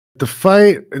The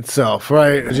fight itself,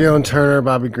 right? Jalin Turner,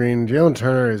 Bobby Green. Jalin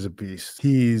Turner is a beast.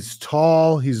 He's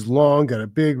tall, he's long, got a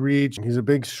big reach. He's a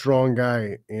big, strong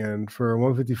guy. And for a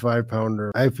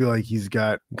 155-pounder, I feel like he's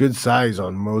got good size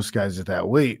on most guys at that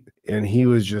weight. And he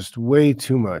was just way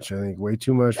too much. I think way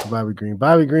too much for Bobby Green.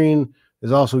 Bobby Green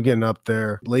is also getting up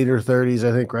there, later 30s,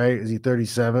 I think, right? Is he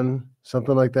 37?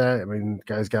 Something like that. I mean,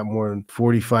 guy's got more than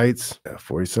 40 fights,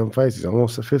 47 fights. He's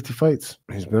almost at 50 fights.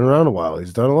 He's been around a while.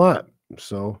 He's done a lot.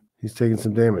 So he's taking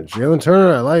some damage. Jalin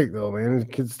Turner, I like, though, man. The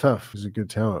kid's tough. He's a good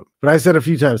talent. But I said a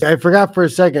few times, I forgot for a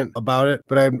second about it,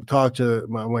 but I talked to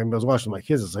when I was watching my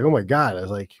kids. It's like, oh my God. I was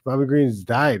like, Bobby Green's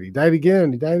died. He died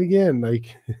again. He died again.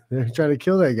 Like, they're trying to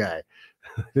kill that guy.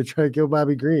 They're trying to kill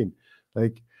Bobby Green.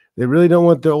 Like, they really don't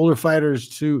want the older fighters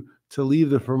to leave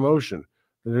the promotion.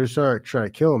 They're trying to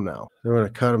kill him now. They're going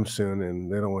to cut him soon,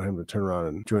 and they don't want him to turn around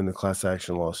and join the class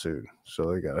action lawsuit.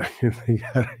 So they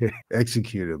gotta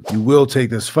execute him. You will take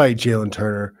this fight, Jalin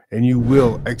Turner, and you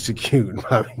will execute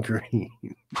Bobby Green.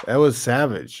 That was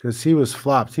savage because he was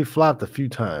flopped. He flopped a few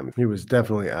times. He was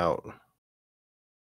definitely out.